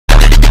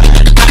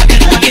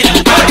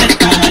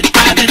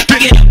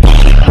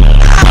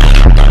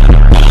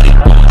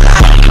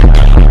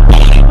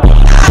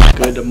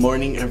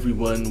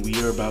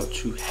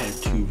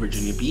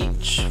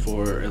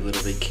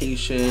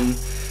vacation,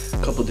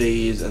 a couple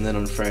days, and then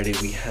on Friday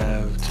we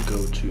have to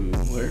go to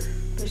where?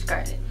 Busch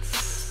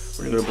Gardens.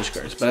 We're gonna go to Busch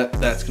Gardens, but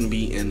that's gonna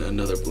be in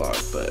another vlog.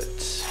 But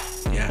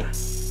yeah.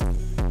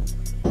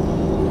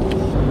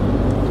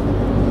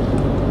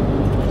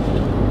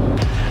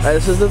 Alright,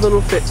 this is the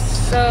little fit.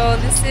 So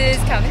this is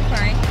Calvin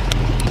Klein,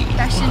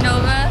 Fashion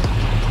Nova.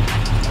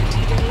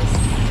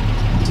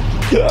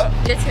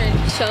 Your turn.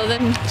 Show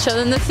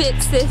them the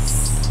fits.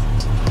 This.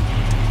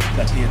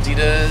 Got the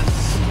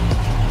Adidas,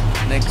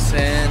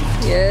 Nixon.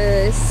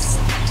 Yes.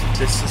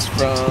 This is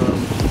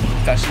from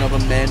Fashion Nova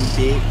Men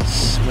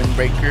Bitch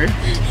Windbreaker.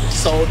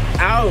 Sold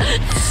out.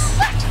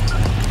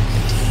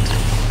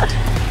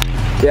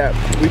 Yeah,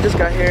 we just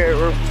got here.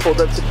 We're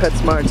pulled up to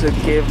PetSmart to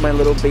give my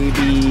little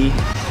baby.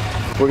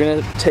 We're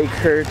gonna take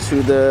her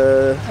to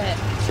the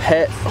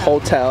pet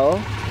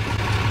hotel.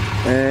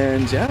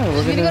 And yeah,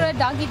 we're gonna go to a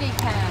doggy day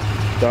camp.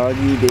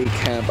 Doggy day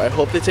camp. I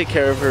hope they take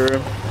care of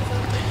her.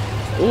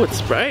 Oh, it's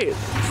Sprite.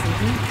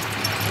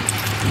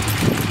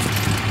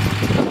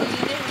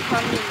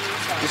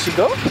 Did she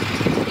go?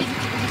 Did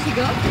she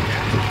go?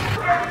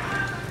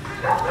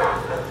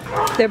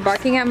 They're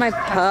barking at my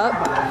pup.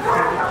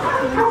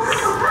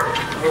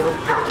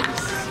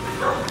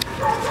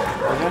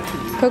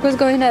 Coco's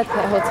going to a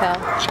pet hotel.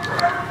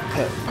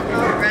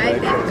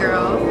 Alright, baby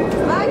girl.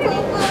 Bye,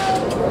 Coco.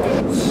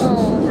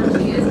 Oh,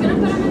 she is going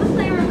to put him in the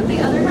playroom with the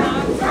other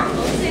dogs.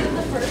 We'll say that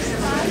the first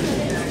 5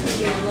 minutes will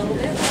be a little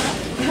bit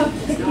rough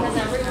because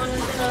everyone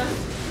is going to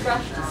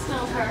rush to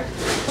smell her.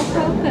 Oh,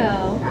 Coco.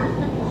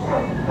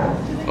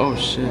 Oh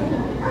shit.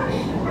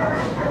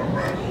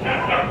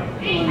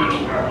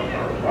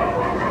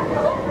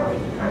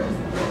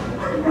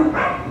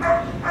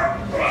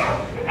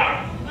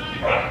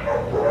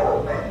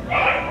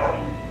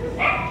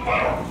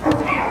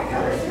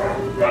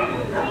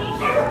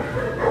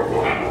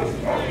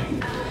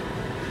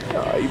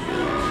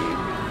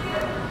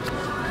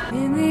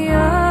 In the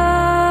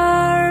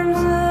arms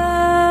of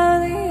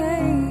the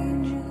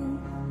angel,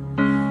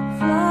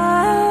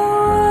 fly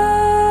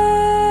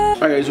away.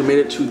 Alright guys, we made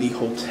it to the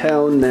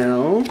hotel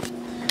now.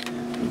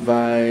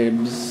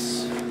 Vibes.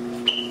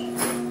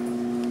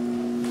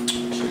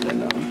 Shit, I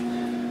know.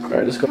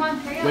 Alright, let's go. Come on,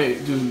 hurry up.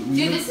 Wait, dude.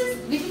 Dude, this is,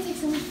 we can take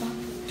so much fun.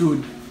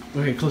 Dude.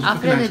 Okay, close your I'll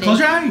fucking fill eyes. it Close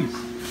in. your eyes.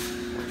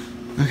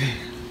 Okay.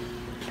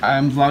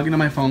 I'm vlogging on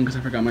my phone because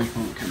I forgot my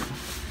phone camera.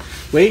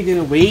 Wait,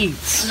 Dana, wait.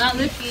 I'm not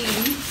looking.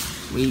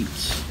 Wait.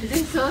 Is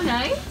it so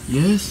nice?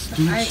 Yes,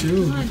 dude, Alright,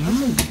 chill.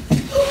 come on.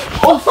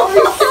 Oh,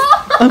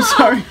 I'm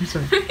sorry. I'm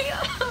sorry.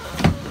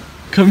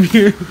 Come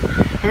here.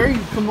 Hurry,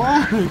 come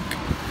on.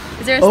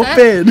 Is there a Open.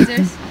 step? Is there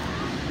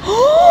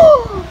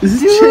This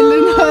is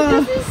chillin',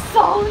 huh? This is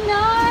so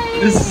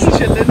nice. This is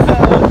chillin',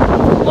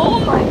 huh? Oh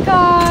my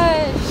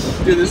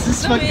gosh. Dude, this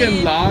is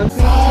fucking long. This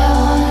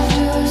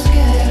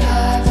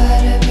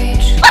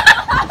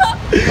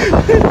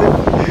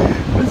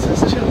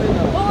is chillin',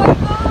 huh? Oh my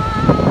god.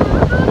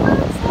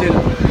 Dude,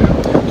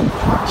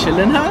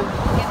 chillin', huh?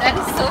 Yeah, that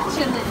is so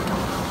chilling.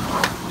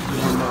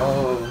 No.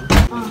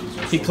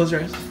 Hey, close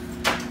your eyes.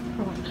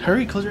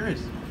 Hurry, close your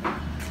eyes.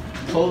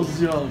 Close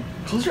your eyes.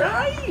 Close your You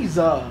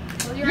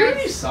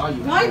already eyes. saw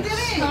you. No, I didn't.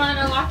 Come on,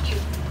 I'll lock you.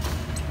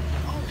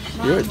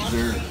 You're a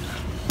jerk.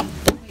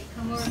 Wait,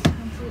 come over here.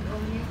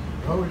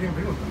 Oh, we didn't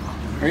bring them.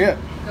 Hurry up.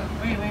 Go.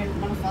 Wait, I'm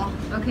gonna fall.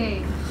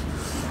 Okay.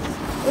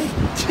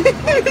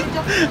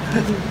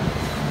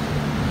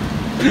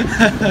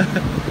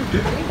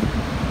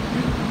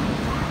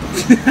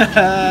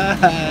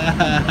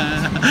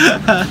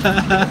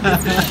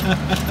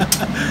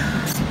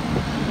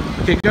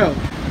 Okay, go.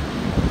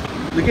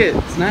 Look at it.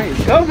 It's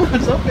nice. Come on,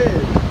 it's open.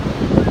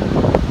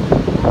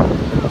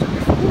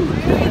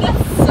 Dude,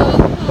 that's so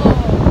cool.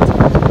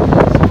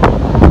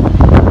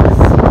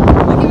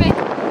 Look at me.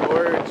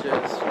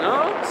 Gorgeous. No?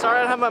 Sorry,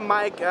 I don't have my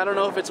mic. I don't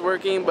know if it's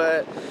working,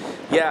 but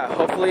yeah,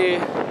 hopefully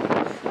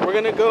we're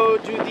gonna go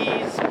do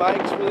these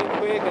bikes really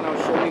quick and I'll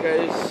show you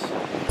guys.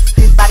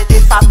 His body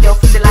this off your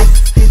pussy like.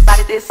 His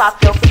body this off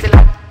your pussy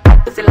like.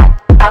 Pussy like.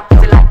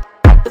 Pussy like.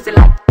 Pussy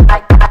like.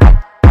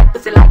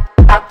 Pussy like.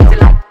 Pussy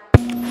like.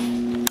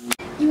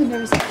 You would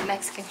never see a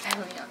Mexican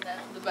family on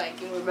the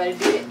bike and we're about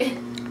to do it.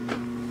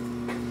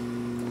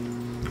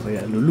 Oh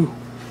yeah, Lulu.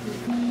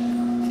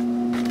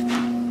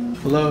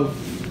 Hello.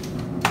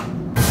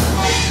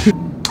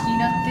 You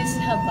know this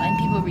is how blind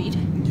people read?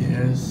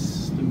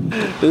 Yes.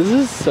 This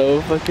is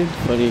so fucking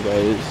funny,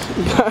 guys.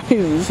 Guys,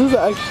 this is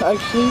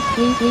actually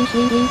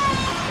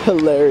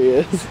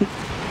hilarious.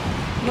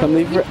 Can't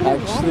believe we're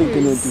actually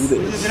gonna do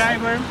this.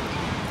 Driver.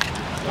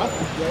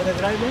 The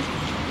driver?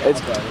 It's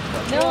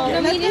No,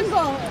 Let them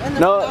go in the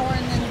No. flower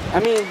and then. I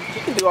mean,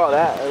 you can do all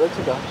that. It looks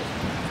like a, I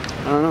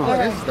don't know.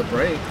 This is the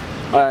break.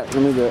 Alright,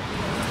 let me do it.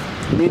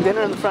 Me and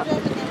Dinner in the front.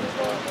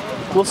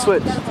 We'll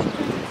switch. You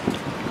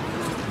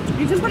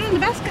can put it in the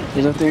basket.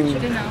 There's nothing. I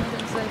don't know.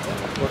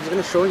 I'm just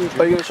gonna show you.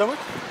 Oh, you gonna show me?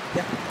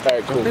 Yeah.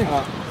 Alright, cool.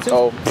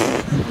 Oh.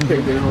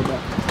 Here, Dinner, hold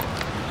that.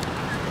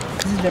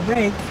 This is the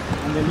brake,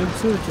 and the loop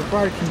suit to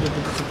parking, you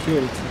put the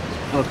security.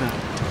 Okay.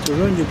 To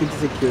run, you put the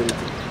security.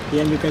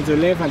 Yan, you can to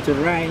left and to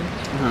right.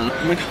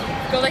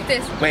 Go like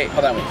this. Wait,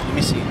 hold on, wait. Let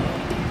me see.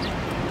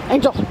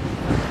 Angel,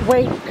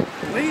 wait.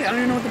 Wait, I don't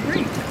even know what to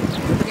break.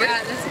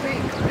 Yeah, that's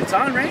great. It's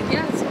on, right?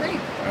 Yeah, it's great.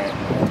 Alright.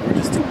 We're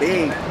just too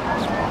big. 1,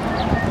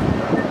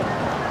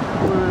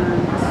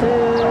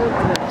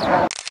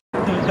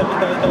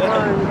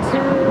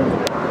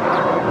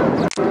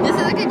 2. This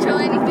doesn't control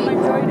anything.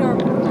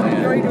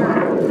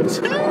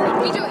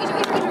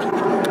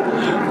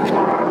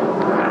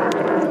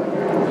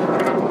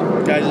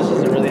 Guys, this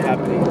isn't really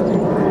happening.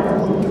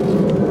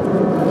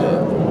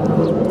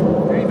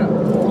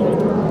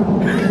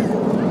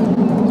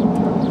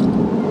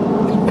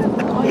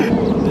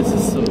 This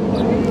is so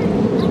funny.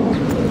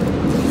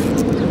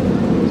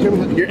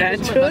 Your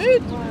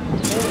Android?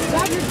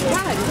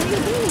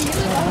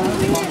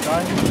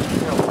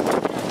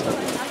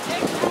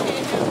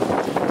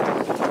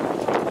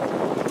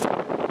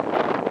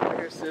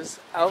 Here's this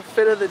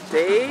outfit of the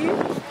day.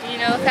 You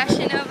know,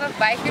 Fashion Nova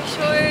biker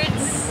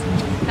shorts.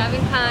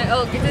 Having time.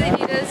 Oh, get the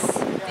Adidas.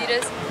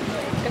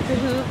 Got the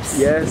hoops.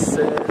 Yes, sis.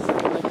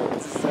 Like a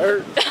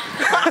dessert.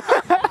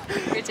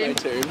 Your turn. My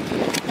turn.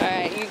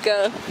 Alright, you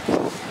go.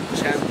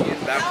 Champion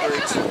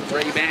backwards.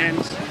 Ray-Ban.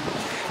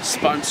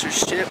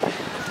 Sponsorship.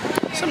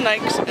 Some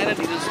Nikes and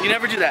Adidas. You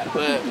never do that,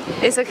 but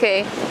It's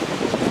okay.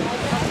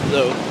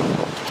 so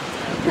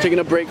we're taking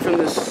a break from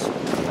this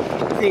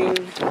thing.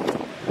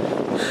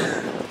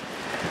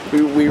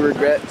 We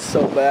regret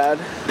so bad.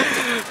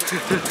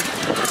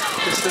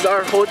 This is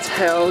our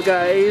hotel,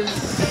 guys.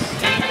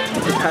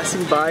 We're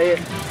passing by it.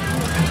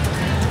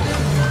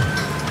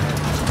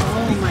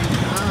 Oh my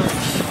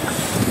gosh.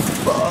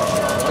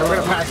 We're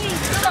gonna pass.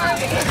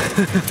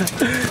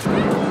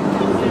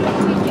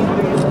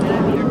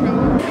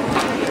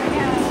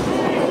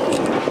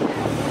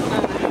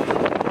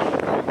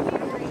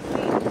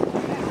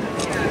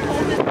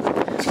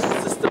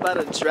 It's just about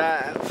a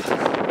drive.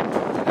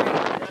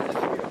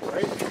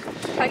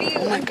 How do you?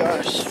 Oh my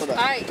gosh. Hold on.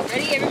 Alright,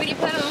 ready? Everybody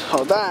pedal.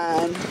 Hold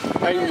on.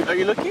 Are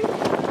you looking?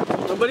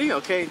 Nobody?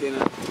 Okay,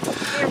 Dana.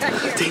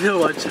 Dana,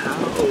 watch out.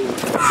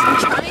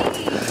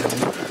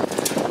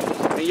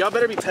 And y'all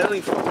better be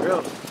pedaling for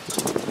real.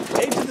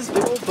 Hey, to this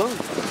big old bump.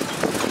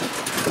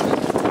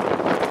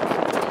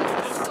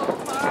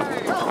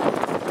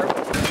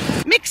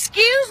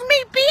 Excuse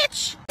me,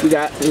 bitch. We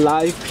got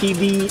live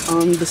PD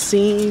on the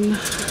scene.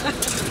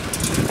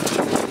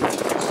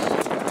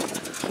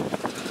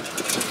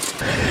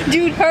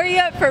 Dude, hurry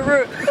up for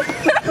Root.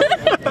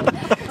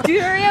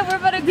 Dude, hurry up. We're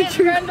about to get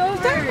run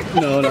over.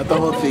 No, not the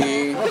whole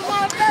thing. Come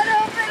on,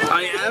 pedal.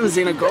 I am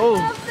Zena. Go.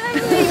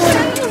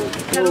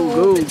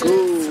 Go.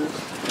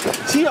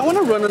 See, I want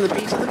to run on the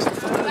beach. It looks so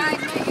fun. Guys,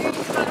 my ear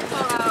is about to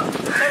fall out.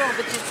 Pedal,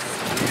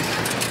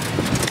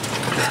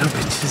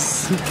 bitches.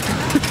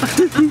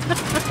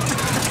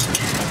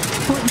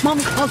 Mom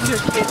calls your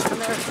kids from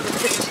there.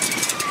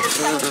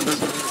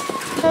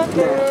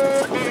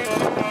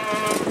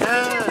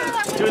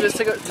 Dude, let's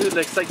take a, dude,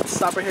 let's like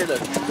stop right here.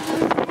 Look.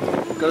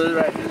 Go to the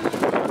right.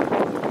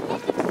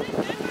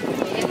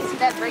 Hey, you see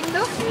that brake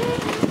though?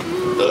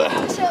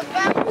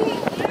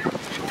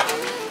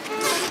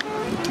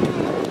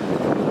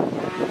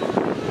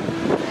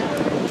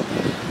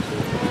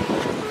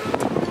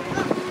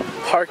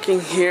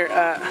 Parking here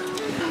at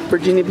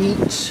Virginia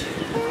Beach.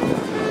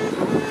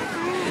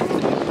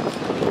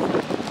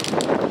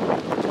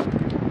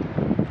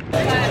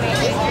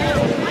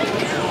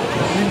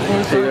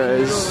 Hey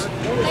guys,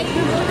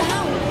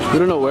 we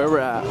don't know where we're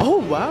at. Oh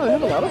wow, they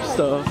have a lot of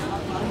stuff.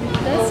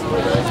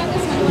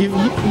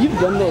 You've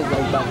done those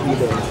like back in the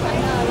day.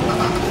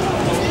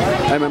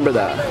 I remember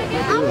that.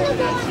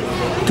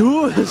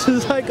 Dude, this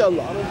is like a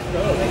lot of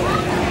stuff.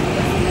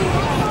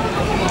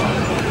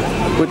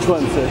 Which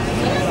one, sis?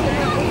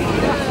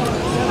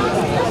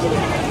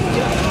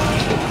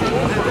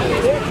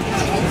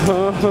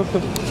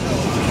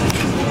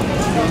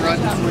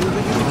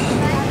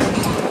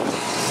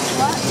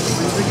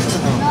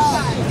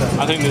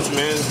 I think this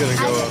man's gonna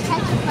go up.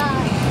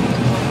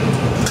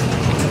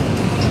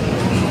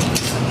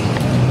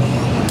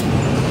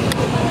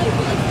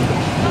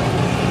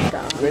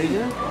 Ready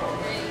now?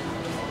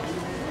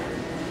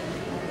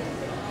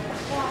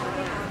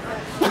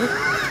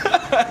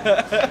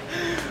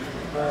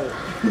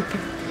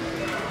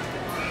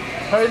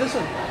 Hurry,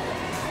 listen.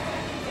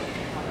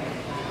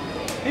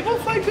 They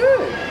both fight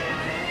good.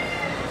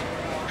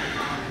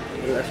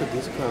 That's what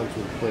these clowns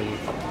would play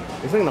with.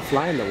 It's not gonna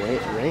fly in the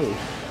rain.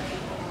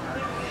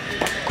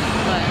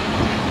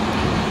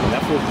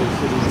 That's what the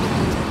city.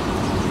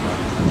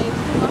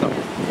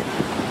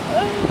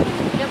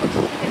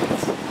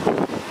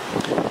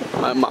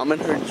 My mom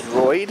and her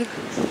droid.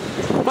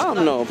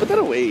 Mom, no, put that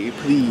away,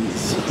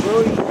 please.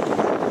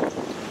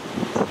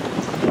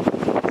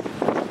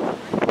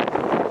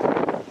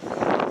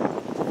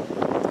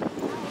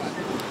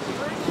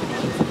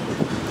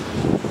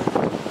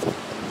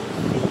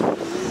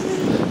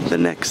 The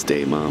next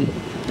day, Mom.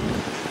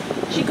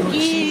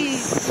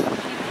 Chiquis.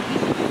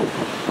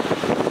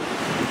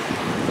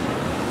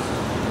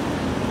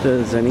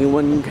 Does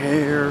anyone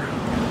care?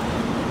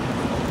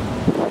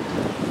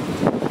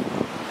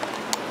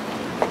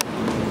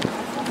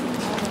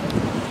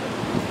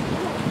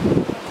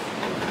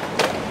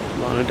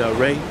 Lana Del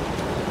Rey.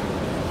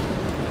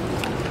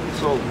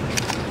 So,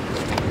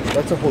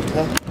 that's a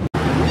hotel?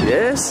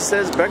 Yes, it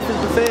says breakfast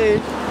buffet.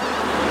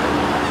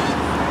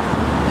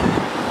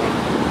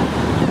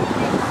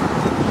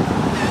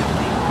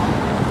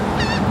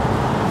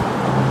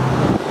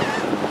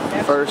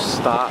 First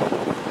stop.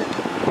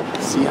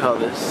 See how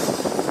this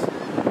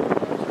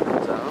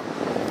turns out.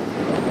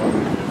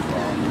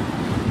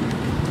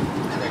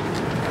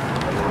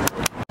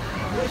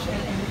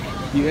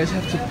 You guys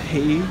have to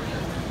pay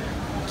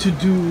to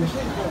do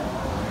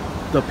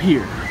the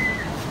pier.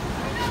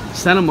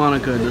 Santa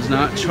Monica does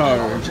not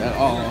charge at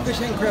all.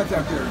 Fish and crabs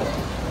out there.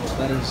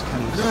 That is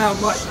kind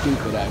of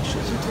stupid,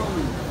 actually.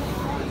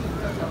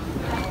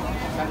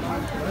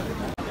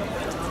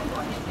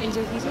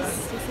 Angel, he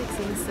just looks like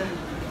saying stuff.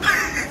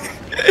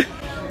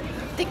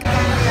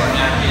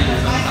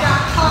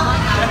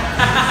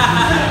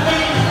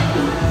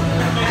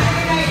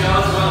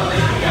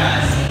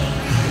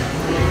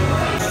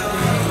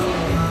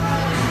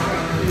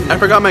 I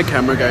forgot my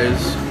camera,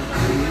 guys.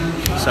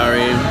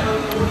 Sorry.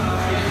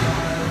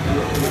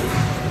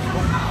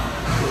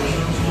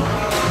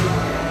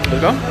 There we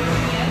go.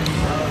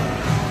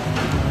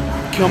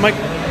 Can you mic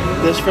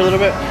this for a little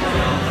bit? A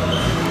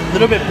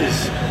little bit,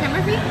 please.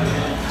 Camera free?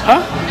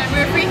 Huh?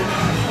 Camera free?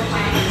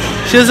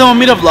 She doesn't want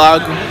me to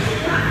vlog.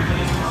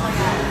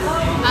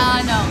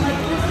 No.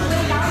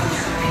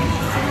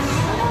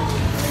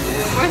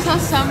 We're so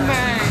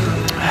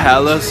sunburned.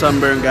 Hella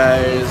sunburn,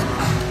 guys.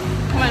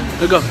 Come on.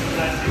 There we go.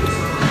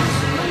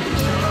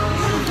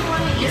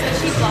 You said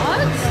she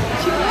vlogs?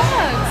 She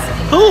vlogs.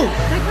 Who? Look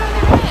on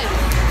her head.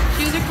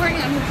 She was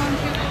recording on her phone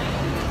too.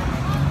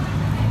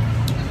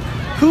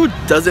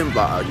 Who doesn't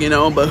vlog, you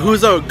know? But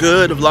who's a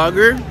good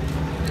vlogger?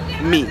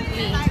 Me.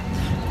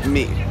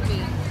 Me.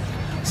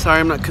 Sorry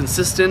I'm not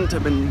consistent.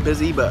 I've been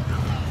busy, but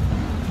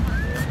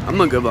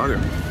I'm a good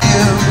vlogger.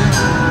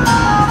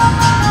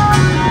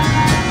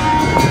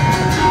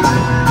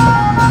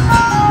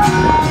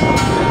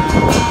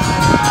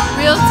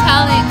 Real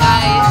talent,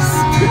 guys.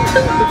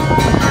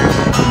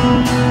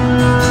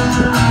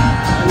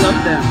 I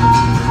love them.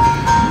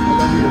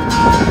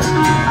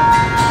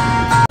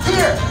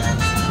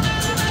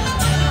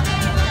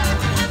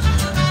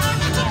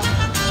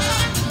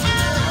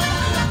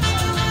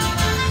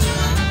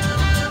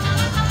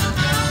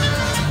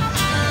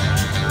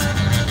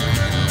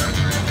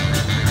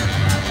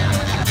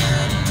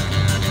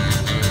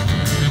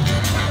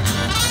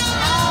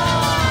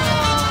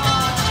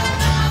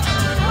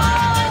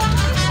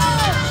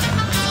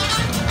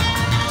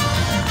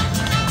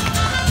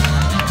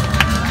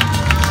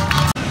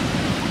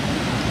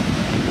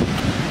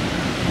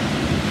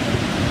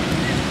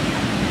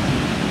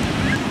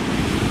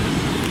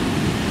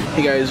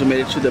 Hey guys, we made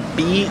it to the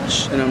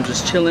beach and I'm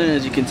just chilling.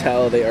 As you can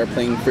tell, they are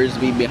playing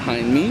frisbee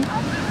behind me.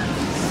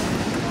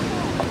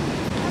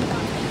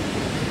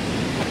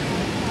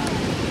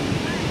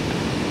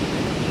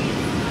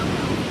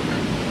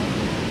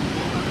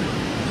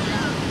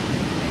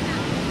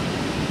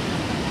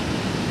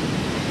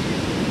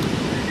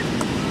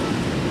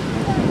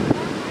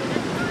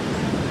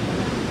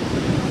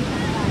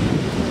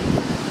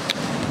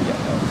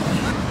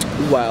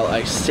 While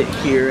I sit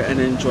here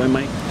and enjoy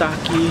my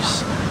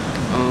takis.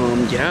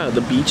 Yeah,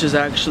 the beach is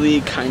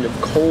actually kind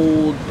of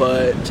cold,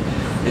 but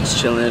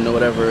it's chilling or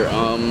whatever.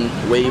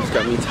 Waves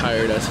got me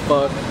tired as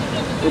fuck.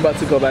 We're about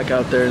to go back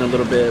out there in a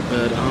little bit,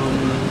 but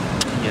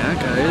yeah,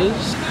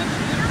 guys.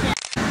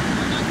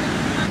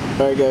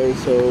 Alright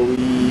guys, so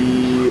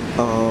we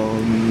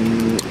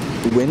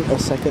went a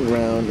second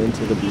round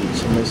into the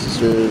beach and my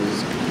sister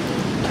is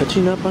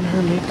touching up on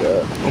her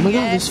makeup. Oh my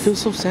god, this feels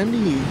so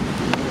sandy.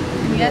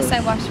 Yes,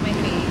 I washed my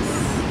face.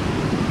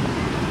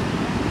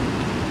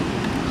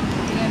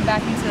 Going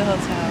back into the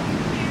hotel.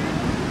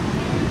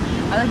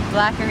 I look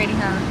black already,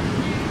 huh?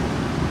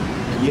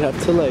 You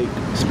have to like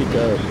speak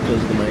up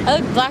because the mic. I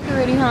look black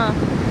already, huh?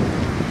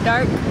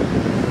 Dark?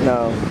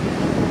 No.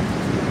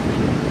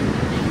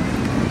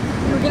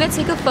 We're gonna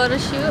take a photo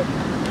shoot.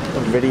 A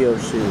video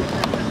shoot.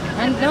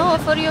 And no, a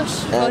photo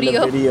shoot. And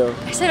a video.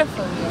 I said a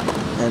photo.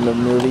 And a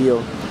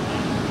video.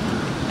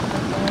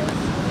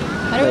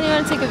 I don't really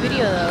want to take a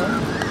video though.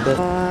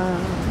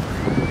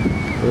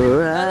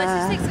 Let's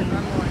just take some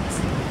normal ones.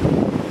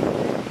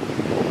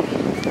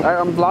 Alright,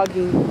 I'm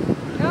vlogging.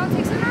 No,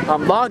 take some normal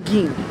I'm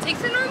vlogging. Take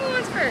some normal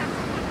ones first.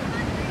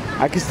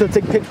 I can still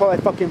take pics while I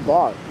fucking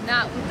vlog.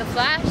 Not with the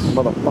flash.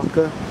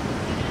 Motherfucker.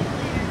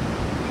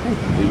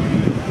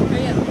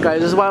 Hurry up. Guys,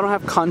 this is why I don't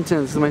have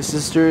content. So my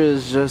sister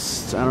is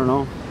just, I don't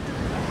know.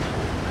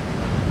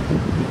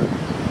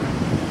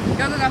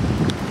 Go, go, go.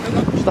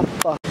 Shut the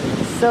fuck.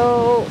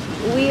 So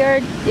we are,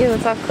 ew,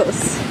 it's off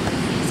coast.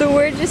 So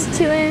we're just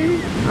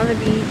chilling on the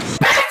beach.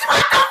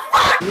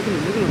 Look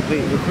at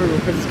wait, record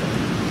this guy.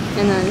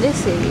 And then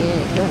this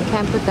idiot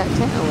can't put that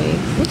tent away.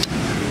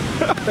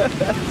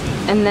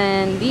 And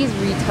then these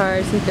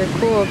retards think they're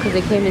cool because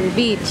they came to the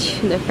beach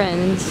and they're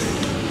friends.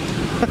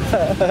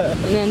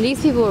 And then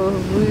these people were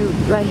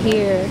right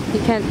here.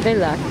 You can't, they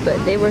laughed,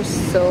 but they were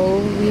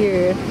so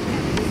weird.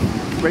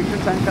 break your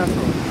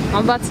sandcastle.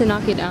 I'm about to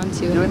knock it down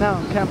too. Do it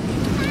now. Camp.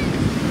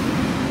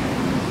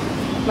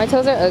 My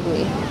toes are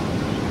ugly.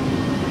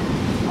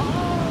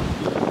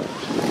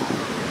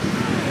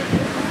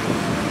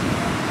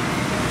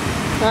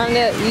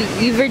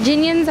 You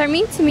Virginians are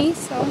mean to me,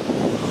 so.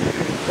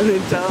 And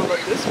then tell them about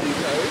this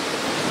retard.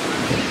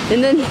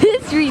 And then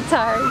this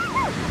retard.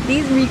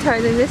 These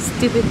retards in this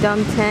stupid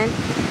dumb tent.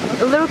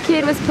 A little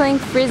kid was playing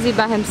frisbee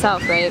by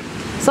himself, right?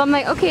 So I'm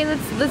like, okay,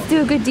 let's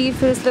do a good deed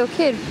for this little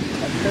kid.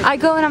 I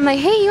go and I'm like,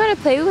 hey, you want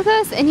to play with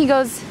us? And he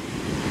goes,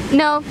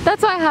 no,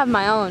 that's why I have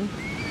my own.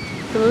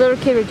 So the little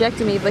kid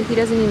rejected me, but he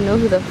doesn't even know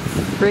who the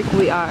frick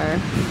we are.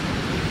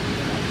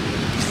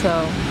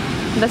 So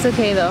that's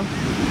okay though.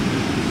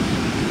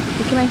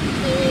 Look at my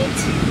feet.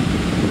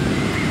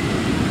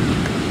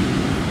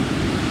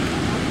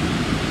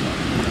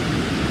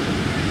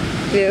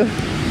 Ew.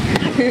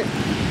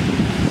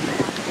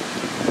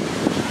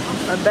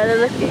 I'm better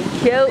looking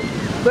cute.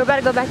 We're about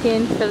to go back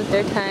in for the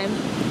third time.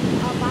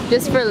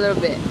 Just for a little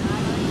bit.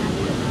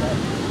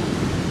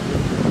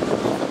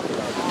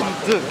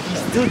 Look,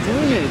 he's still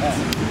doing it.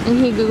 And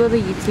he googled a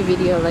YouTube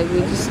video, like we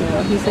just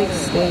know. He's like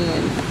staying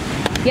in.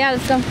 Yeah,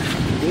 let's go.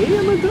 Yeah,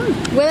 I'm done.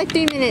 We're like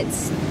 3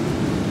 minutes. I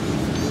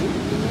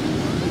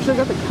still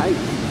got the kite.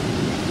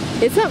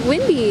 It's not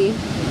windy.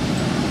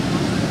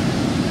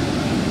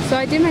 So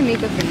I did my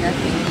makeup for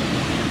nothing.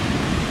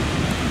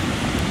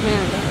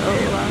 Man, oh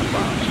wow.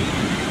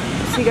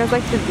 So you guys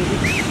like the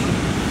beach?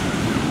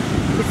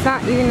 It's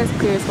not even as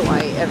clear as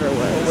Hawaii ever was.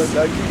 Oh my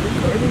god, keep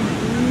recording.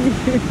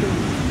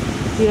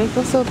 Dude, I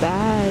feel so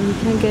bad. He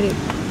can't get it.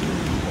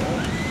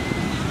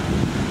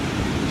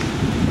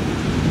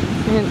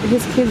 And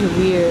his kid's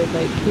weird.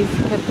 Like, he's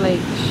kept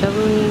like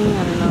shoveling.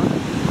 I don't know.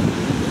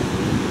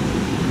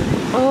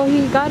 Oh,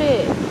 he got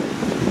it.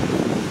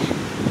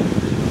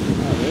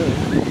 Oh, really?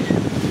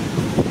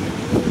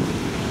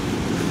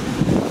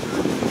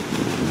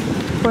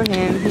 Poor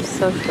him. He's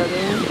so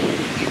struggling.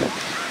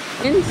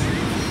 Twins?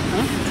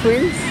 Huh?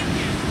 Twins?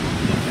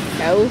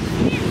 No.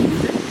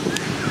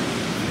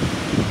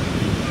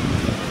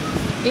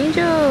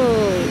 Angel!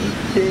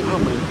 Oh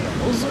my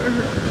balls are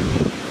hurt.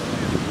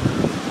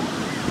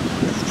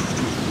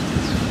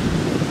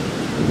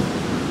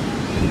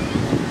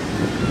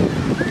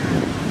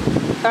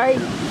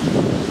 Alright.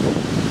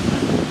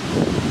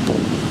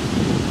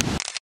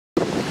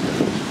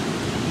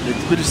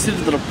 Let's proceed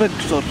to the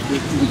picture.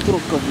 Let's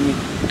talk of me.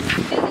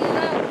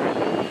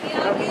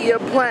 I'll be your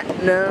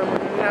platinum.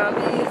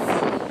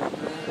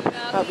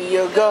 I'll be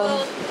your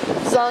gold.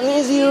 As long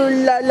as you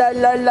la la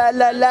la la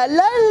la la la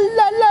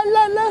la la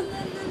la la.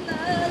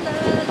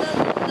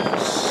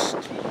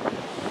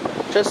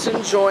 Just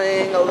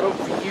enjoying a little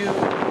view.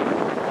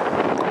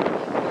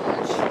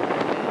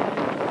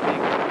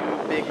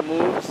 Big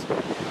moves.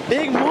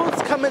 Big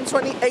moves coming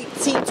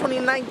 2018,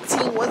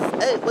 2019.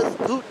 What's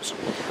Gooch?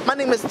 My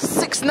name is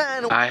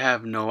 6ix9ine. I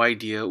have no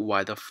idea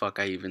why the fuck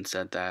I even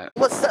said that.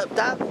 What's up,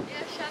 Doc?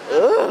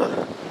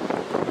 Ugh.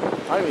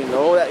 I don't even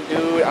know that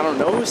dude. I don't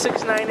know who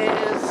 6ix9ine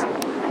is.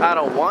 I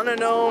don't want to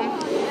know.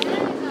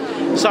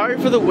 Sorry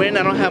for the wind.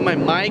 I don't have my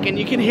mic, and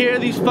you can hear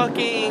these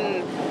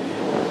fucking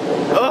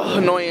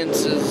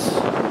annoyances.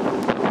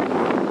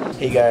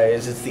 Hey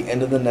guys, it's the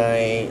end of the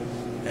night,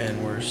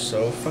 and we're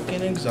so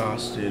fucking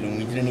exhausted, and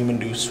we didn't even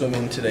do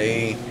swimming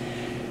today.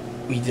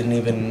 We didn't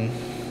even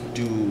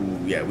do,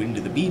 we didn't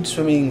do the beach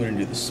swimming, we didn't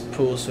do the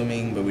pool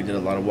swimming, but we did a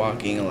lot of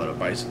walking, a lot of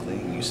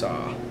bicycling. You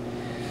saw.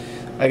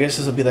 I guess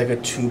this will be like a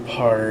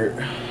 2-part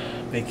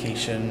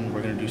vacation.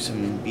 We're gonna do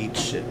some beach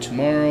shit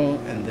tomorrow,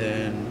 and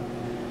then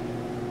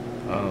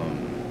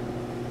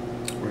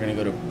we're gonna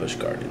go to Busch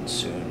Gardens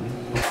soon.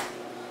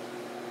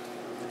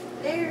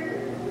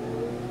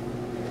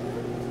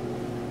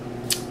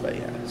 But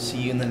yeah, see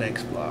you in the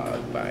next vlog.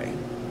 Bye.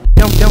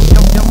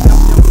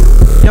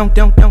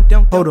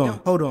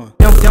 Hold on.